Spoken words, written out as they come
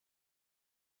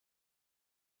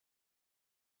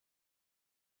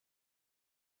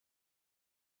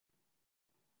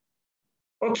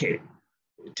Okay,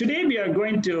 today I'm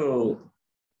going to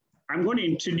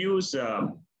introduce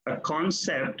a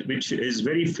concept which is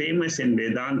very famous in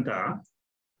Vedanta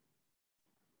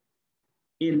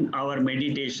in our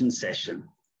meditation session.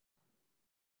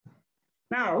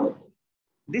 Now,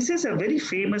 this is a very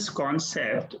famous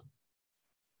concept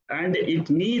and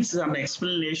it needs some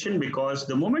explanation because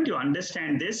the moment you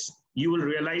understand this, you will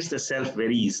realize the self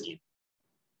very easily.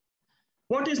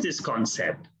 What is this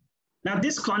concept? Now,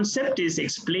 this concept is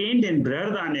explained in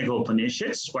Vedanta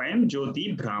Upanishad, Swayam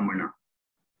Jyoti Brahmana.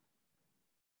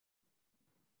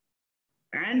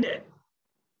 And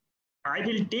I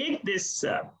will take this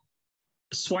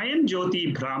Swayam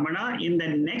Jyoti Brahmana in the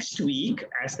next week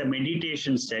as the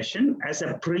meditation session. As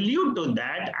a prelude to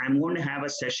that, I'm going to have a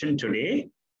session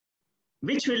today,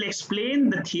 which will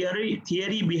explain the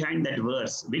theory behind that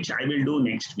verse, which I will do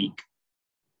next week.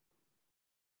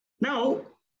 Now,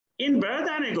 in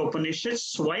Vedanta Upanishad,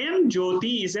 Swayam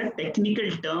Jyoti is a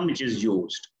technical term which is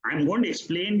used. I'm going to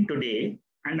explain today,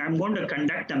 and I'm going to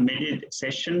conduct a meditation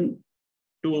session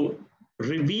to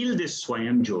reveal this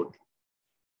Swayam Jyoti.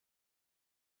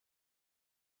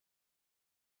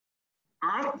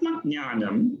 Atma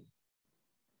Jnanam,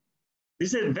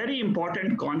 this is a very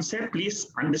important concept.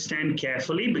 Please understand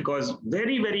carefully because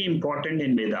very, very important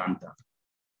in Vedanta.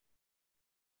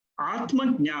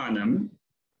 Atma Jnanam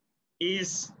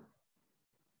is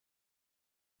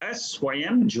a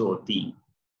Swayam Jyoti.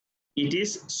 It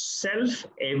is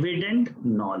self-evident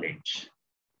knowledge.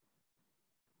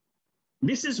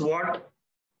 This is what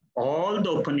all the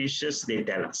Upanishads, they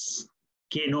tell us.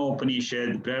 Keno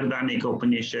Upanishad, Brihadaranyaka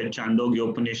Upanishad,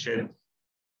 Chandogya Upanishad,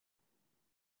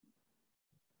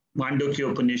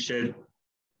 Mandukya Upanishad,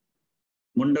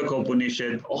 Mundaka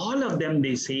Upanishad, all of them,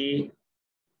 they say,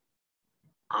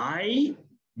 I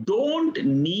don't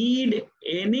need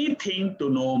anything to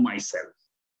know myself.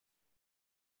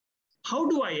 How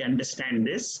do I understand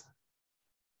this?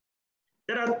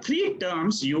 There are three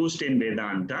terms used in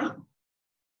Vedanta.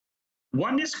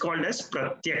 One is called as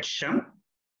pratyaksham.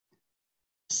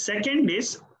 Second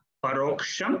is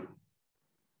paroksham.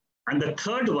 And the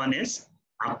third one is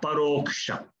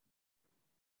aparoksham.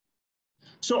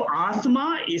 So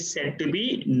Atma is said to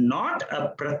be not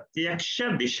a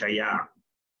pratyaksha vishaya.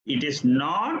 It is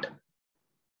not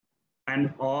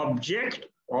an object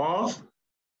of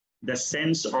the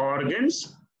sense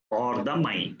organs or the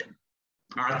mind.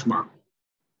 Atma.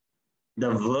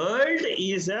 The world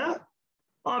is an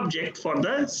object for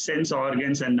the sense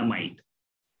organs and the mind,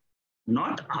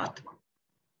 not Atma.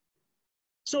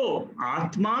 So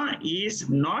Atma is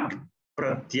not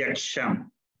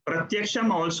pratyaksham. Pratyaksham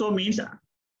also means,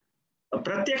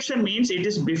 pratyaksham means it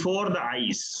is before the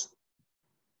eyes.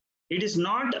 It is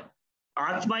not,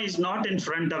 Atma is not in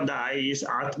front of the eyes,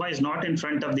 Atma is not in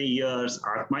front of the ears,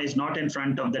 Atma is not in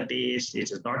front of the taste, it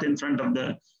is not in front of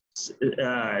the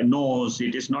nose,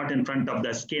 it is not in front of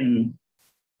the skin.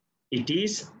 It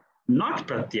is not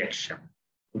pratyaksham.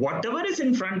 Whatever is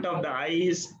in front of the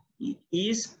eyes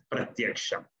is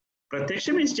pratyaksham.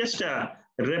 Pratyaksham is just a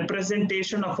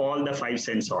representation of all the five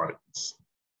sense organs.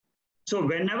 So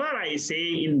whenever I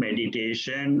say in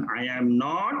meditation, I am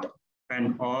not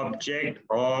an object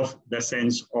of the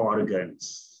sense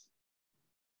organs.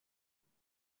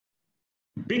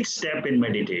 Big step in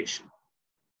meditation.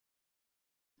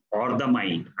 Or the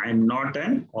mind. I am not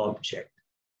an object.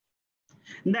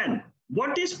 Then,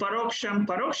 what is paroksham?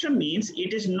 Paroksham means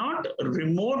it is not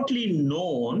remotely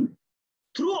known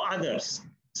through others.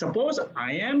 Suppose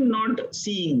I am not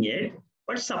seeing it,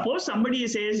 but suppose somebody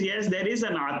says, yes, there is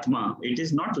an Atma. It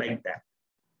is not like that.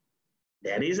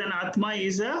 There is an Atma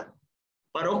is a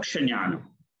paroksha jnana.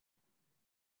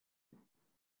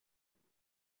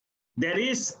 There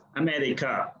is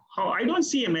America. How I don't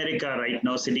see America right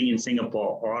now sitting in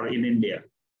Singapore or in India.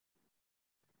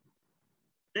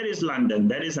 There is London,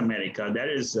 there is America, there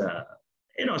is,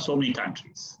 so many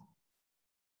countries.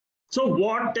 So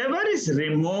whatever is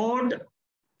remote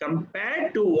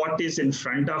compared to what is in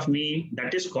front of me,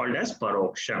 that is called as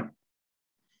paroksham.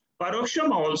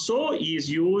 Paroksham also is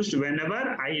used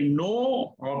whenever I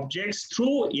know objects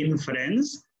through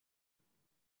inference.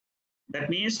 That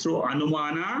means through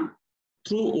anumana,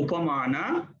 through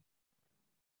upamana,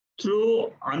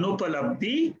 through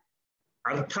anupalabdhi,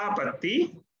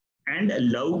 arthapatti, and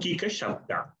laukika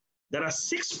shabda. There are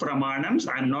 6 pramanams.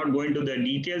 I'm not going to the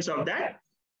details of that.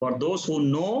 For those who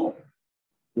know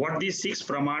what these 6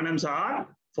 pramanams are,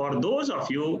 for those of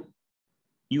you,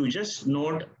 you just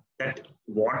note that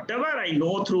whatever I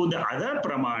know through the other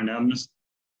pramanams,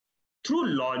 through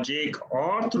logic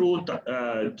or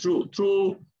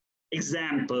through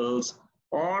examples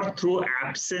or through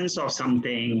absence of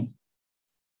something,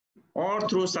 or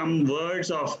through some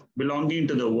words of belonging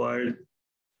to the world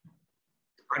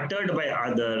uttered by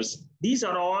others. These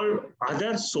are all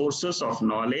other sources of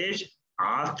knowledge.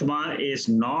 Atma is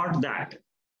not that.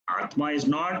 Atma is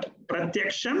not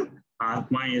pratyaksham.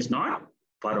 Atma is not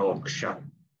paroksham.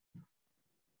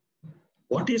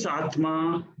 What is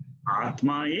Atma?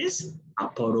 Atma is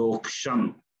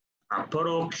aparoksham.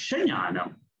 Aparoksha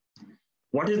jnanam.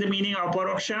 What is the meaning of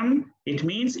aparoksham? It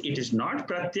means it is not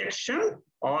pratyaksham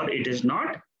or it is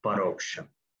not paroksham.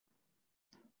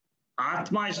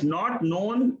 Atma is not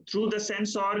known through the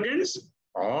sense organs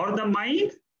or the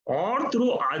mind or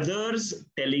through others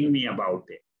telling me about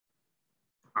it.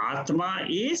 Atma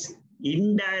is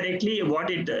indirectly what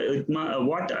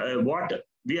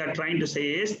we are trying to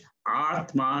say is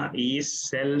Atma is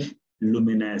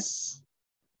self-luminous,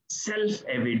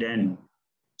 self-evident,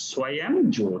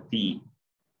 Swayam Jyoti.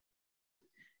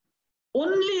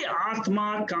 Only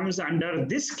Atma comes under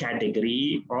this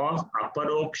category of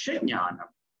Aparoksha Jnanam.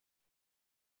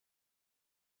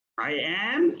 I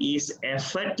am is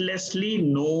effortlessly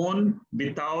known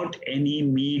without any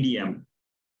medium,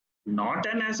 not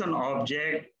as an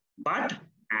object, but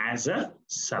as a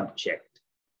subject.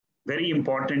 Very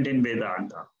important in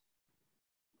Vedanta.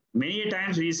 Many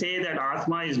times we say that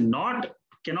Atma is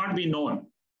cannot be known.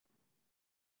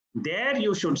 There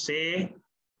you should say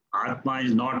Atma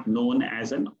is not known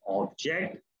as an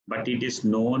object, but it is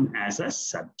known as a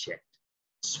subject.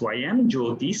 Swayam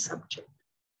Jyoti subject.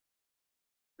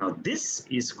 Now this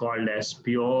is called as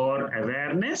pure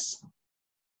awareness,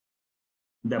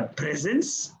 the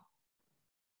presence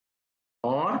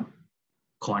or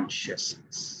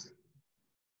consciousness.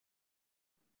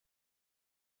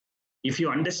 If you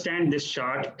understand this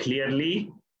chart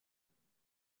clearly,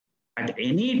 at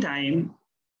any time,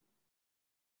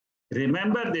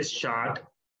 remember this chart,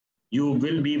 you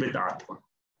will be with Atma.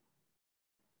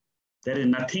 There is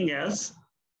nothing else.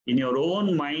 In your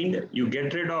own mind, you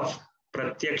get rid of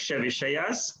pratyaksha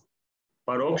vishayas,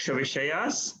 paroksha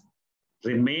vishayas,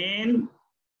 remain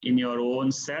in your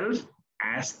own self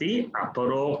as the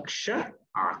aparoksha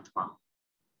Atma.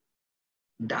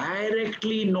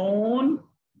 Directly known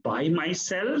by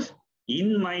myself,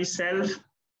 in myself,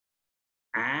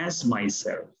 as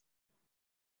myself.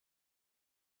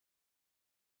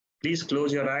 Please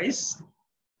close your eyes.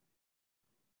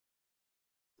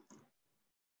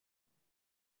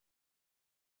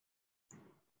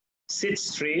 Sit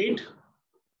straight.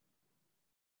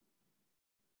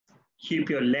 Keep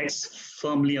your legs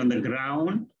firmly on the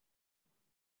ground.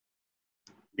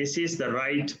 This is the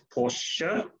right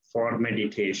posture for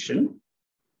meditation.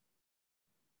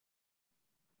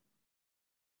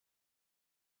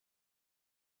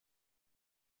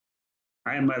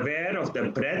 I am aware of the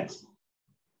breath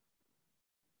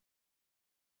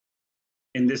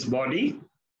in this body.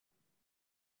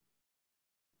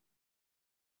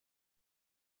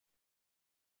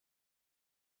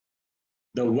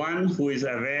 The one who is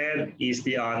aware is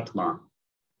the Atma.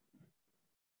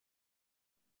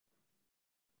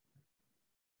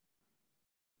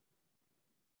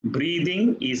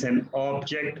 Breathing is an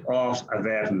object of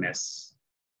awareness.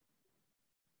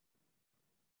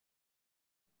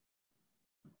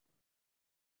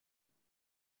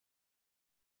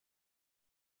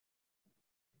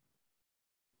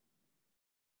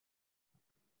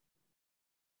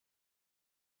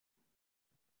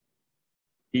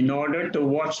 In order to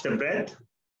watch the breath,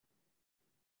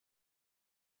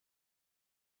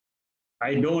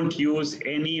 I don't use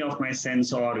any of my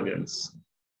sense organs.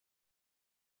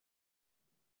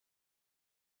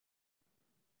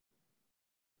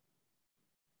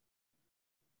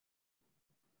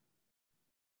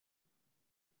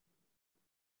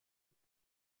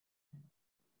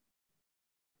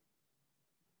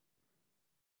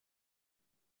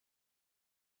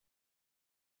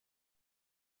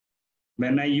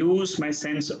 When I use my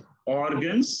sense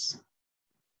organs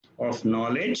of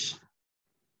knowledge,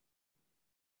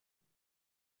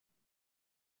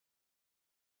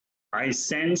 I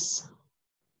sense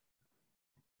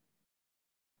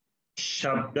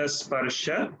Shabda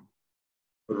Sparsha,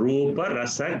 Rupa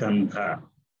Rasa Gandha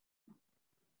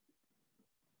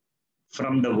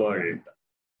from the world.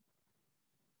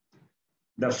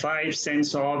 The five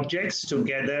sense objects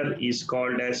together is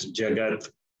called as Jagat.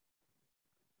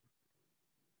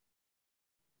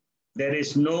 There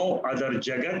is no other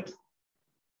Jagat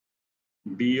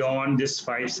beyond these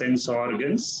five sense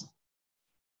organs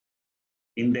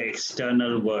in the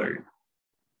external world.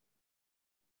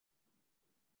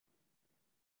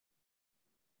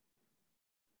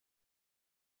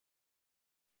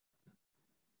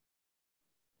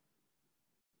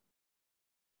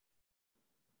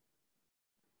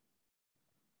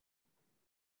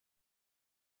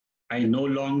 I no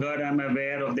longer am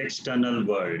aware of the external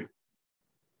world.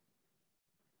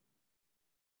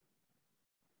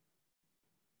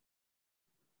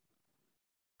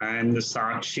 I am the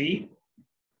Sakshi,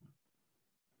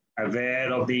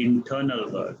 aware of the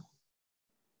internal world.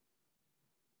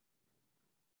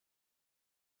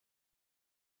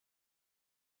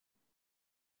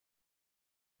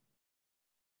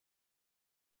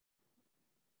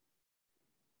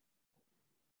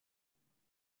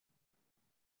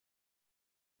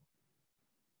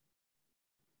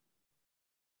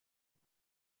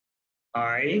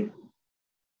 I,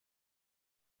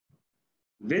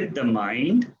 with the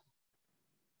mind,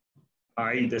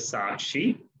 I, the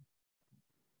Sakshi,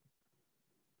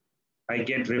 I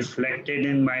get reflected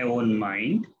in my own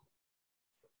mind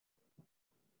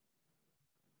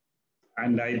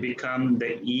and I become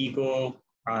the ego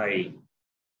I,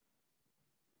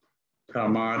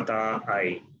 Pramata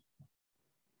I.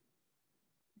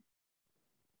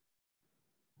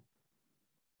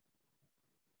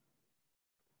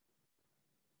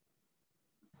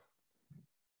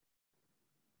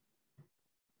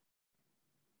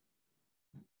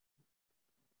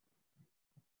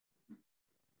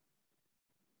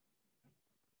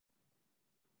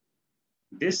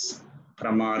 This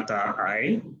Pramata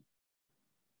I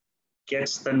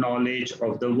gets the knowledge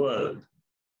of the world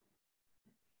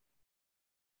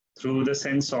through the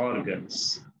sense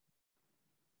organs.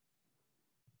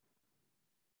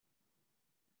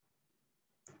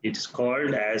 It's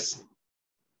called as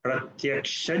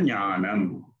Pratyaksha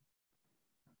Jnanam,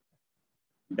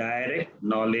 direct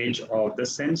knowledge of the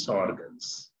sense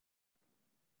organs.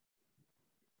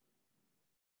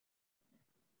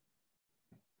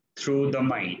 Through the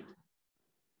mind.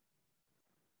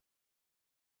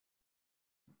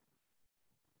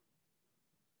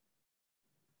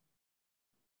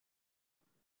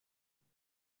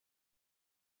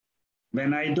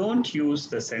 When I don't use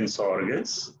the sense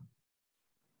organs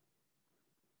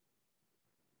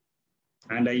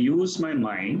and I use my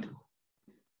mind,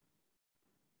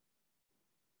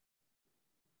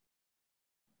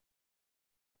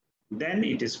 then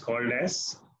it is called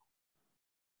as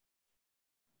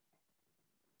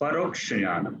Paroksha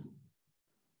Jnanam,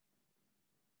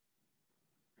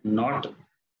 not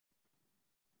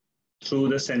through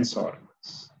the sense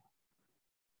organs.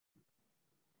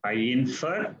 I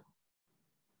infer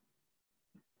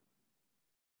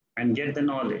and get the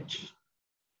knowledge.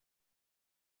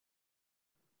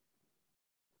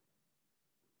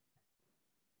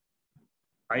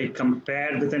 I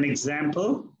compare with an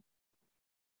example,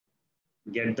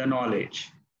 get the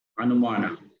knowledge,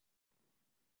 Anumana.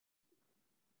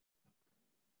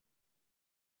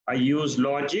 I use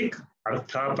logic,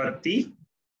 Arthapatti,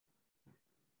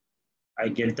 I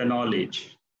get the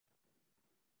knowledge.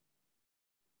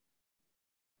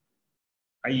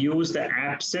 I use the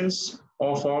absence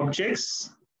of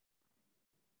objects,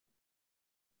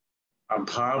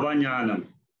 Abhava Jnanam,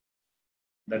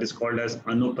 that is called as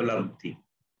Anupalabdhi.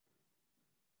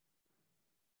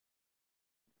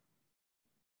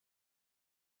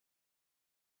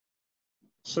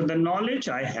 So the knowledge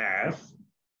I have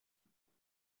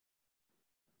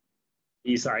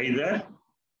is either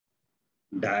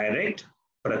direct,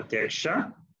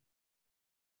 pratyaksha,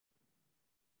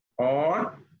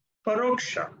 or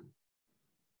paroksha,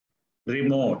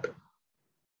 remote.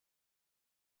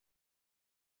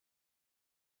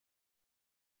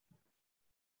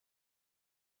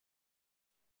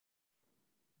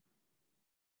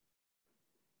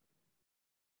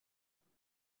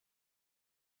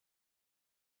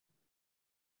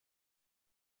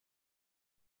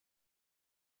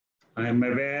 I am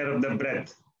aware of the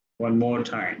breath one more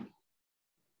time.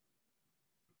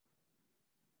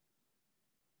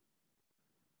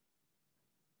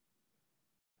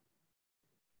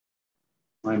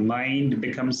 My mind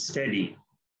becomes steady.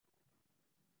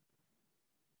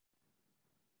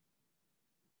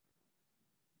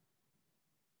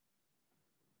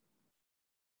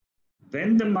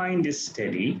 When the mind is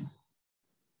steady,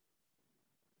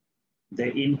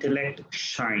 the intellect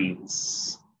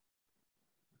shines.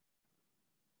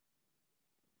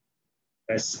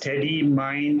 A steady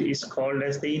mind is called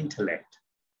as the intellect.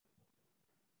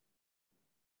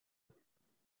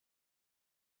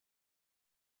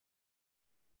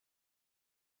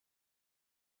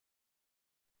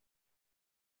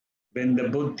 When the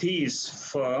buddhi is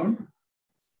firm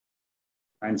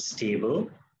and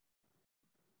stable,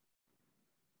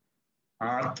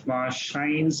 Atma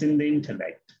shines in the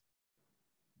intellect.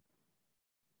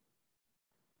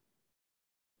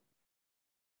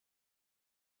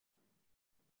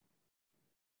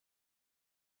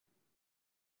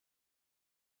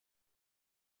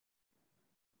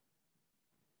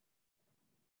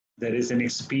 There is an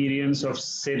experience of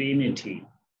serenity,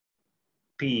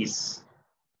 peace,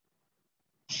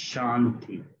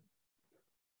 shanti,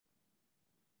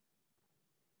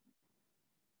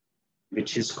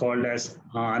 which is called as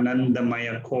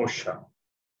Anandamaya Kosha.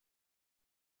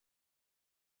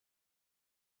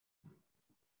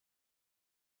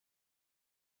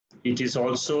 It is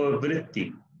also a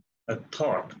vritti, a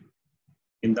thought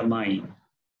in the mind.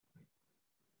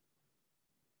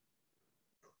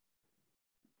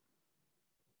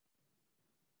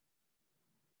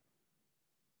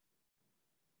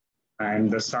 I am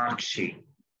the Sakshi.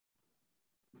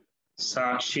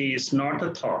 Sakshi is not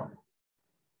a thought.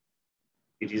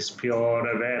 It is pure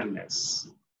awareness.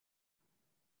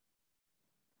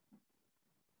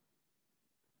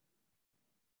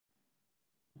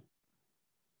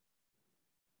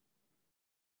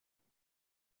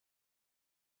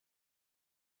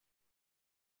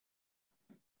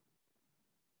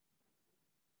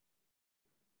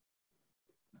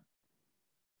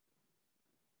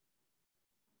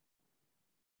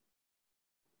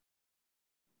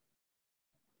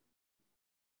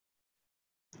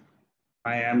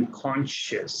 I am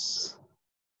conscious,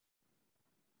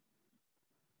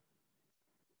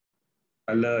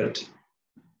 alert,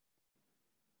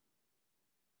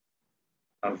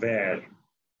 aware.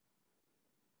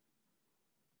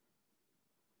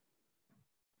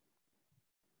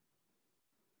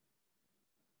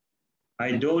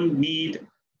 I don't need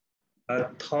a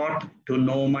thought to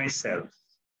know myself.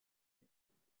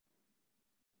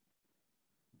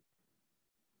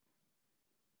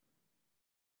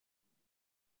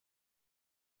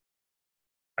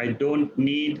 I don't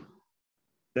need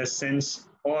the sense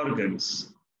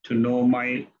organs to know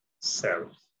myself.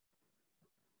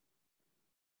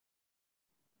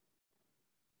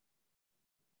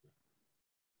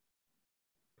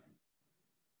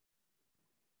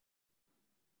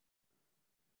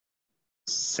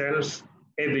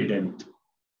 Self-evident,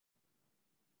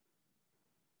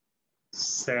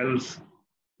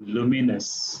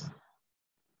 self-luminous.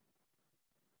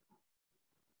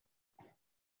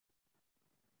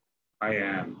 I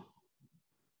am.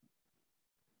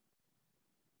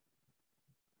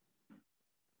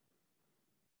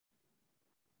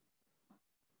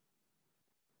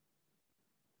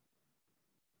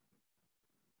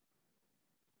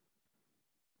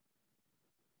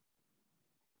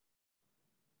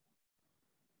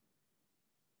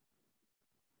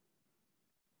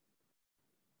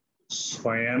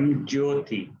 Swayam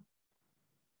Jyoti.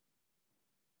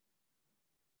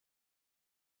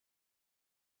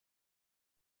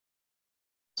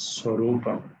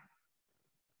 Swarupam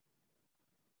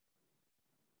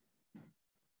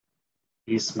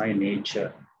is my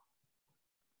nature.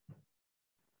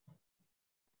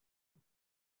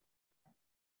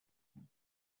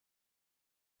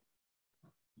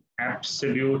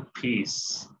 Absolute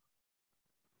peace.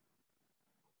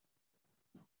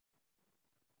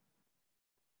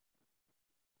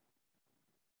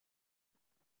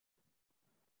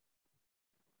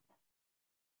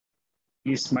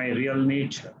 Is my real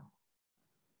nature.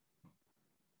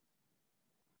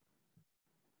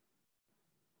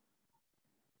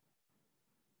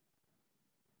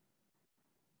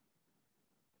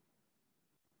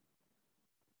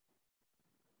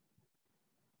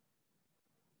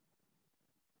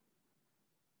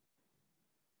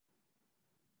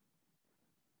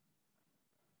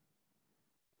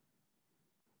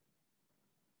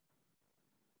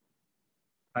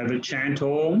 I will chant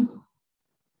Om.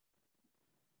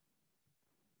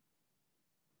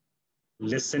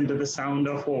 Listen to the sound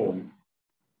of Om.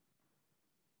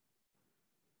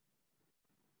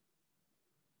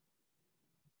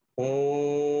 Om.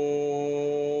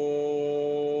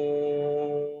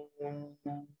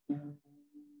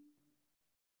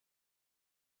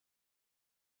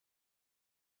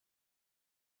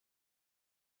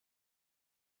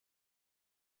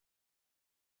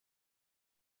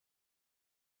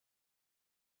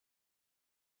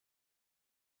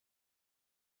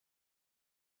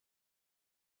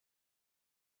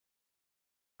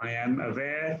 I am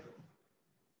aware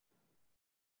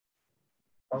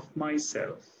of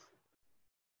myself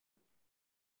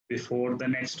before the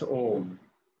next Om.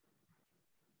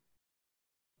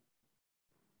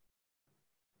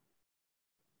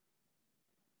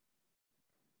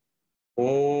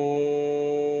 Om.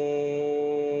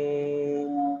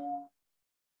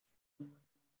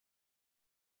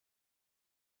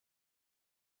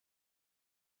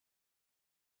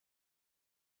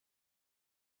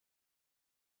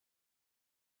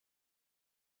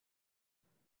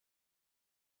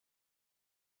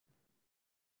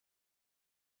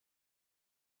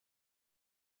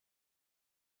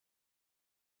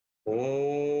 Om.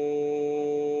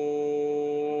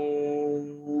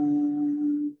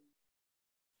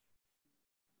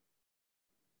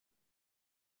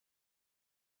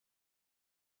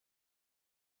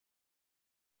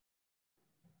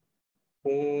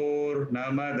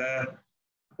 Purnamada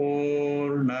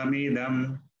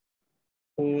Purnamidam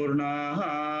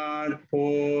Purnahat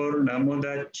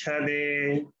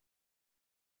Purnamudachade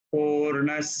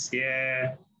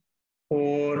Purnasya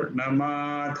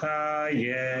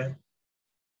Purnamathaya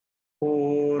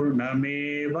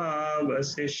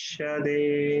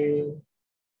Purnamevavasishyade.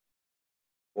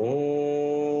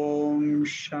 Om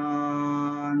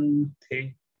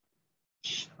Shanti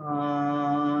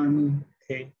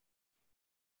Shanti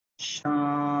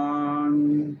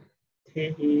Shanti.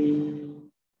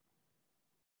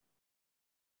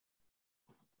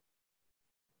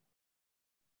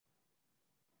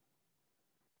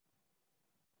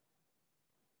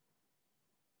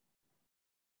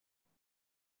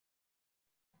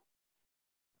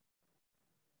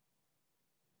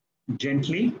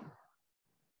 Gently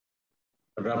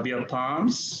rub your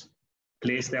palms,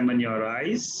 place them on your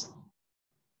eyes,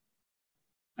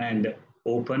 and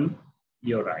open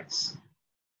your eyes.